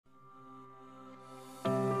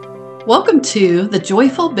Welcome to the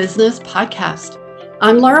Joyful Business Podcast.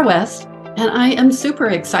 I'm Laura West, and I am super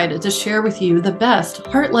excited to share with you the best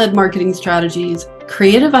heart-led marketing strategies,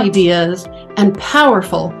 creative ideas, and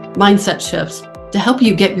powerful mindset shifts to help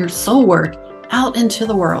you get your soul work out into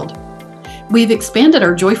the world. We've expanded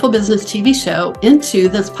our Joyful Business TV show into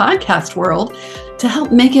this podcast world to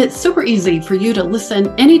help make it super easy for you to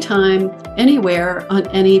listen anytime, anywhere, on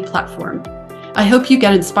any platform. I hope you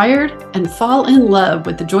get inspired and fall in love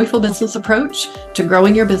with the joyful business approach to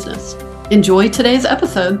growing your business. Enjoy today's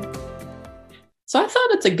episode. So I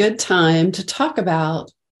thought it's a good time to talk about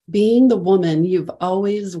being the woman you've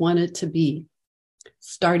always wanted to be,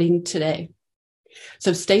 starting today.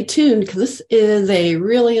 So stay tuned because this is a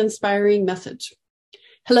really inspiring message.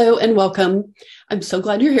 Hello and welcome. I'm so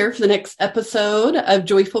glad you're here for the next episode of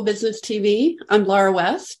Joyful Business TV. I'm Laura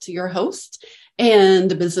West, your host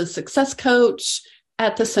and a business success coach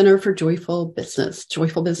at the Center for Joyful Business,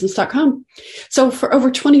 joyfulbusiness.com. So for over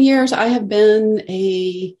 20 years, I have been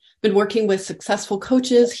working with successful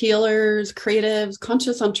coaches, healers, creatives,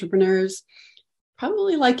 conscious entrepreneurs,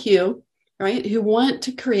 probably like you, right, who want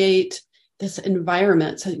to create this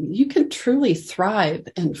environment so that you can truly thrive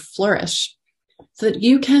and flourish, so that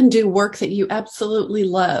you can do work that you absolutely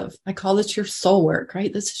love. I call this your soul work,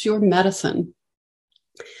 right? This is your medicine.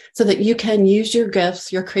 So that you can use your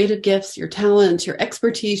gifts, your creative gifts, your talents, your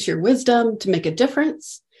expertise, your wisdom to make a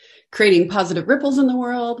difference, creating positive ripples in the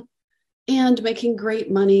world, and making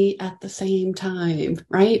great money at the same time,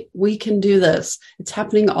 right? We can do this. It's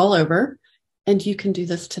happening all over, and you can do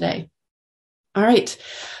this today. All right.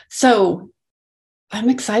 So I'm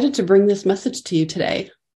excited to bring this message to you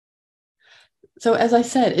today. So as I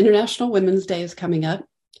said, International Women's Day is coming up.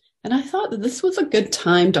 And I thought that this was a good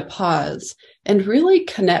time to pause and really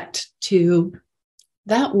connect to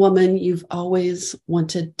that woman you've always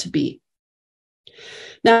wanted to be.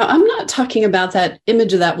 Now, I'm not talking about that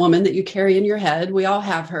image of that woman that you carry in your head. We all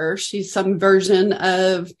have her. She's some version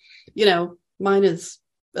of, mine is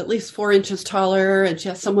at least 4 inches taller and she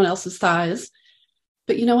has someone else's thighs.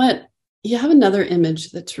 But you know what? You have another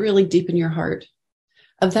image that's really deep in your heart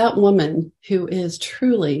of that woman who is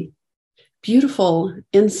truly beautiful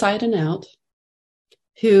inside and out,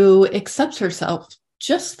 who accepts herself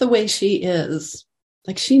just the way she is,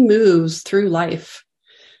 like she moves through life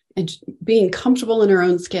and being comfortable in her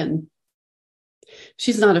own skin.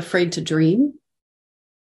 She's not afraid to dream.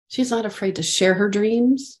 She's not afraid to share her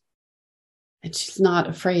dreams. And she's not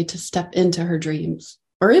afraid to step into her dreams.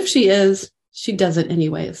 Or if she is, she does it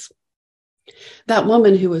anyways. That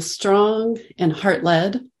woman who is strong and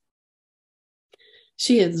heart-led.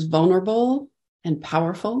 She is vulnerable and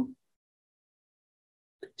powerful.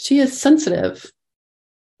 She is sensitive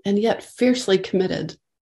and yet fiercely committed.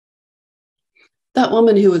 That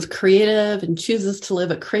woman who is creative and chooses to live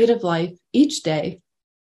a creative life each day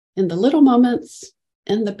in the little moments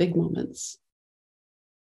and the big moments.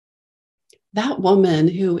 That woman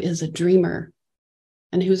who is a dreamer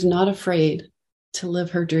and who's not afraid to live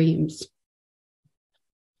her dreams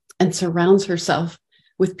and surrounds herself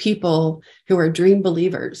with people who are dream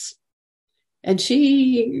believers. And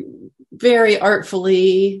she very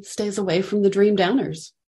artfully stays away from the dream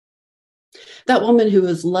downers. That woman who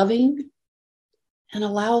is loving and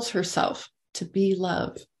allows herself to be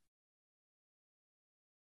love.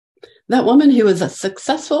 That woman who is a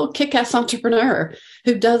successful kick-ass entrepreneur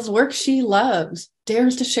who does work she loves,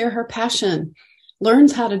 dares to share her passion,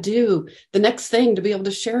 learns how to do the next thing to be able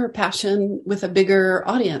to share her passion with a bigger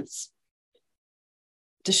audience,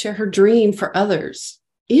 to share her dream for others,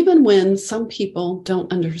 even when some people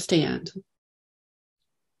don't understand.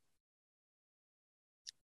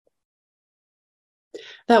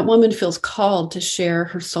 That woman feels called to share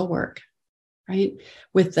her soul work, right?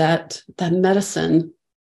 With that medicine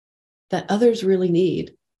that others really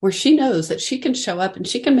need, where she knows that she can show up and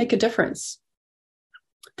she can make a difference.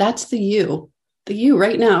 That's the you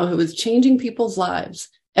right now who is changing people's lives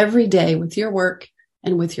every day with your work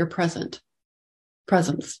and with your presence.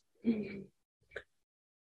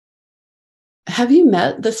 Have you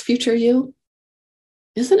met this future you?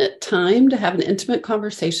 Isn't it time to have an intimate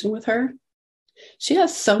conversation with her? She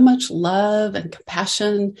has so much love and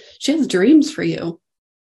compassion. She has dreams for you.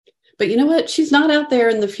 But you know what? She's not out there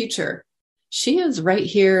in the future. She is right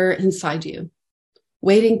here inside you,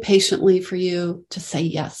 waiting patiently for you to say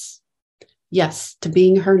yes. Yes to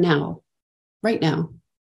being her now, right now.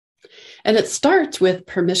 And it starts with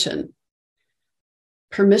permission.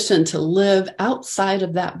 Permission to live outside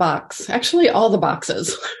of that box. Actually, all the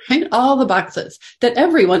boxes, right? All the boxes that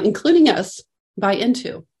everyone, including us, buy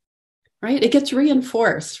into. right? It gets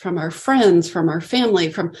reinforced from our friends, from our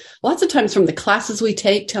family, from lots of times from the classes we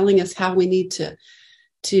take telling us how we need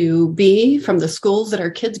to be, from the schools that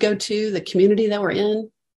our kids go to, the community that we're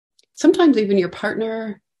in. Sometimes even your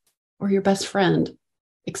partner or your best friend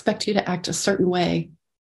expect you to act a certain way,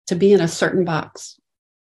 to be in a certain box,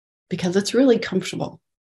 because it's really comfortable.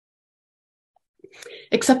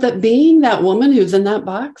 Except that being that woman who's in that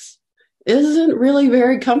box isn't really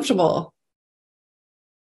very comfortable.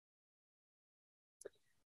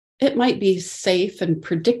 It might be safe and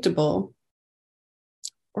predictable,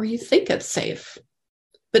 or you think it's safe,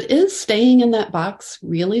 but is staying in that box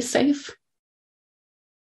really safe?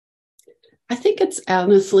 I think it's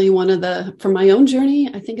honestly from my own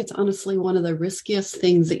journey, I think it's honestly one of the riskiest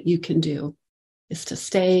things that you can do is to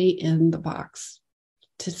stay in the box,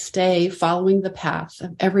 to stay following the path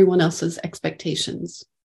of everyone else's expectations.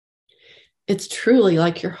 It's truly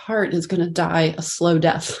like your heart is going to die a slow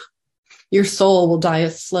death. Your soul will die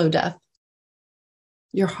a slow death.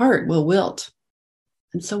 Your heart will wilt,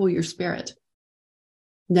 and so will your spirit,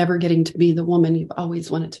 never getting to be the woman you've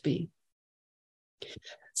always wanted to be.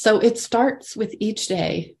 So it starts with each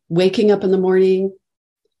day, waking up in the morning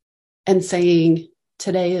and saying,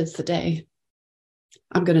 today is the day.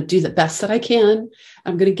 I'm going to do the best that I can.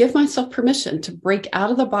 I'm going to give myself permission to break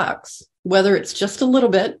out of the box, whether it's just a little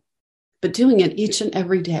bit, but doing it each and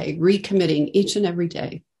every day, recommitting each and every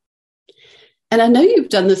day. And I know you've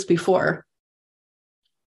done this before,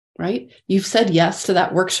 right? You've said yes to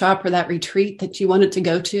that workshop or that retreat that you wanted to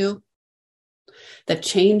go to, that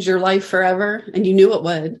changed your life forever, and you knew it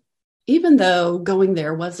would, even though going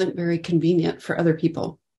there wasn't very convenient for other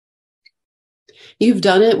people. You've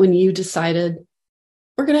done it when you decided,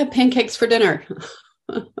 we're going to have pancakes for dinner,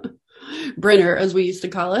 Brinner, as we used to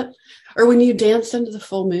call it, or when you danced into the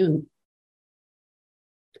full moon.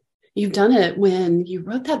 You've done it when you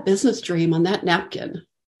wrote that business dream on that napkin,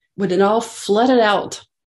 when it all flooded out.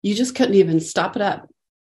 You just couldn't even stop it up.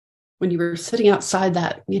 When you were sitting outside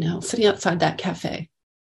that cafe,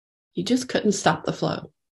 you just couldn't stop the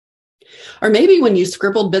flow. Or maybe when you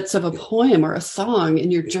scribbled bits of a poem or a song in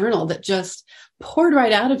your journal that just poured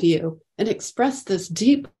right out of you and expressed this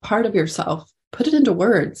deep part of yourself, put it into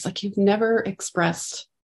words like you've never expressed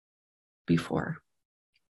before.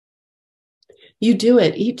 You do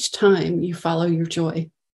it each time you follow your joy.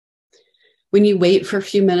 When you wait for a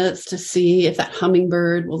few minutes to see if that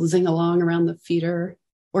hummingbird will zing along around the feeder,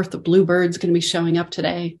 or if the bluebird's going to be showing up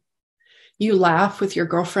today. You laugh with your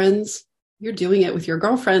girlfriends. You're doing it with your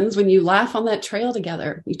girlfriends when you laugh on that trail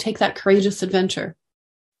together. You take that courageous adventure.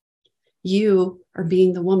 You are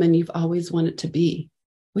being the woman you've always wanted to be.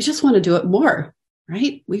 We just want to do it more,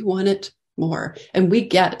 right? We want it more. And we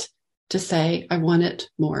get to say, I want it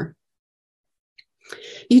more.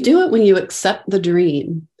 You do it when you accept the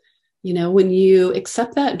dream. You know, when you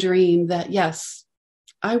accept that dream that, yes,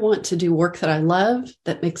 I want to do work that I love,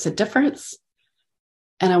 that makes a difference,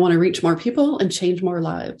 and I want to reach more people and change more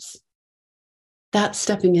lives. That's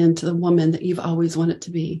stepping into the woman that you've always wanted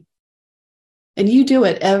to be. And you do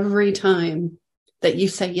it every time that you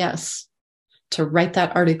say yes to write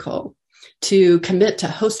that article, to commit to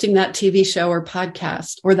hosting that TV show or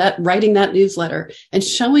podcast, or that writing that newsletter, and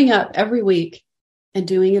showing up every week and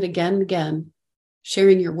doing it again and again,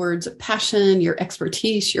 sharing your words of passion, your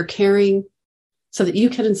expertise, your caring, so that you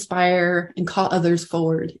can inspire and call others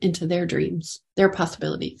forward into their dreams, their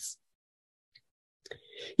possibilities.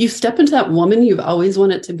 You step into that woman you've always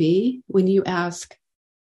wanted to be when you ask,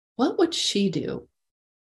 what would she do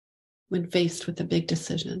when faced with a big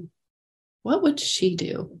decision? What would she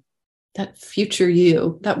do? That future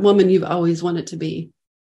you, that woman you've always wanted to be.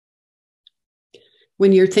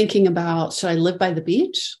 When you're thinking about, should I live by the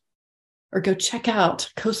beach or go check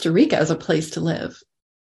out Costa Rica as a place to live?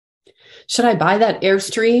 Should I buy that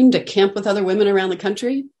Airstream to camp with other women around the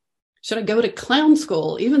country? Should I go to clown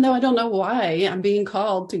school, even though I don't know why I'm being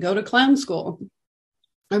called to go to clown school?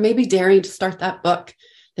 Or maybe daring to start that book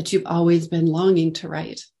that you've always been longing to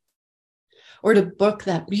write. Or to book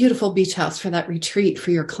that beautiful beach house for that retreat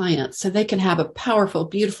for your clients so they can have a powerful,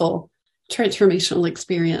 beautiful, transformational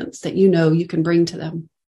experience that you know you can bring to them.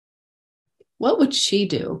 What would she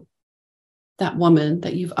do, that woman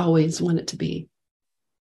that you've always wanted to be?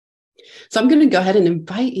 So I'm going to go ahead and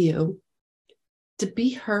invite you to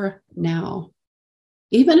be her now,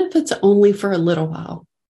 even if it's only for a little while.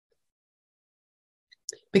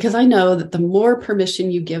 Because I know that the more permission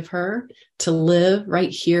you give her to live right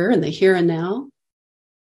here in the here and now,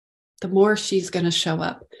 the more she's going to show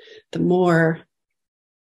up, the more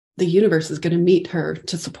the universe is going to meet her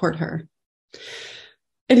to support her.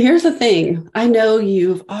 And here's the thing. I know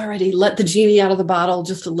you've already let the genie out of the bottle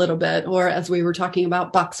just a little bit, or as we were talking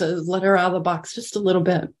about boxes, let her out of the box just a little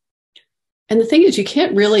bit. And the thing is, you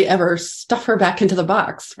can't really ever stuff her back into the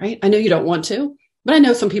box, right? I know you don't want to, but I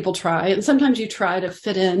know some people try. And sometimes you try to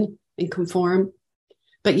fit in and conform.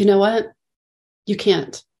 But you know what? You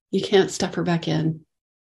can't. You can't stuff her back in.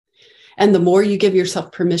 And the more you give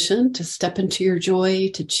yourself permission to step into your joy,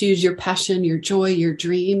 to choose your passion, your joy, your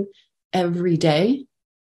dream every day,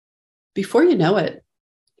 before you know it,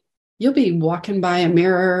 you'll be walking by a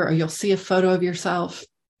mirror or you'll see a photo of yourself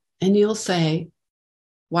and you'll say,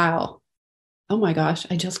 wow, oh my gosh,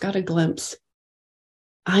 I just got a glimpse.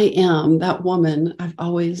 I am that woman I've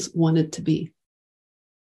always wanted to be.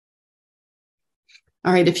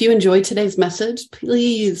 All right, if you enjoyed today's message,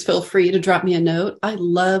 please feel free to drop me a note. I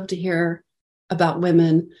love to hear about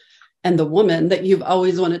women and the woman that you've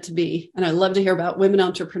always wanted to be. And I love to hear about women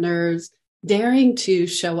entrepreneurs daring to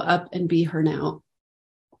show up and be her now,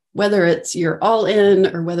 whether it's you're all in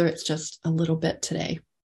or whether it's just a little bit today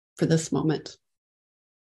for this moment.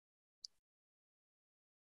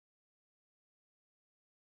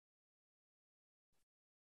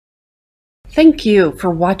 Thank you for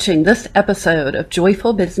watching this episode of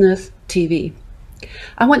Joyful Business TV.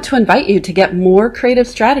 I want to invite you to get more creative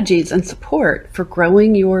strategies and support for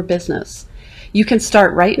growing your business. You can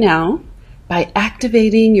start right now by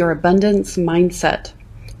activating your abundance mindset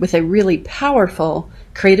with a really powerful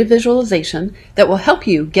creative visualization that will help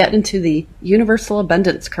you get into the universal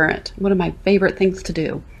abundance current, one of my favorite things to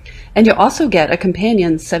do. And you'll also get a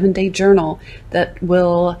companion 7-day journal that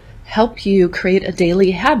will help you create a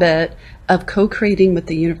daily habit of co-creating with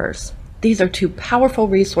the universe. These are 2 powerful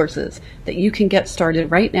resources that you can get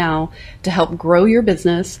started right now to help grow your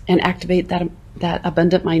business and activate that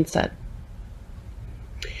abundant mindset.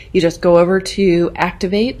 You just go over to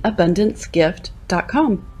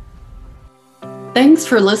activateabundancegift.com. Thanks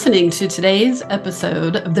for listening to today's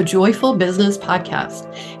episode of the Joyful Business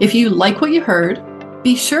Podcast. If you like what you heard,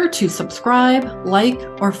 be sure to subscribe, like,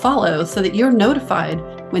 or follow so that you're notified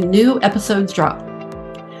when new episodes drop.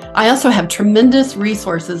 I also have tremendous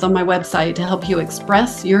resources on my website to help you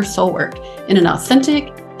express your soul work in an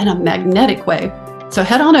authentic and a magnetic way. So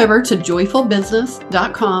head on over to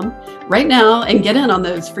joyfulbusiness.com right now and get in on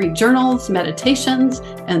those free journals, meditations,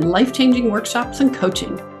 and life-changing workshops and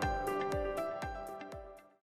coaching.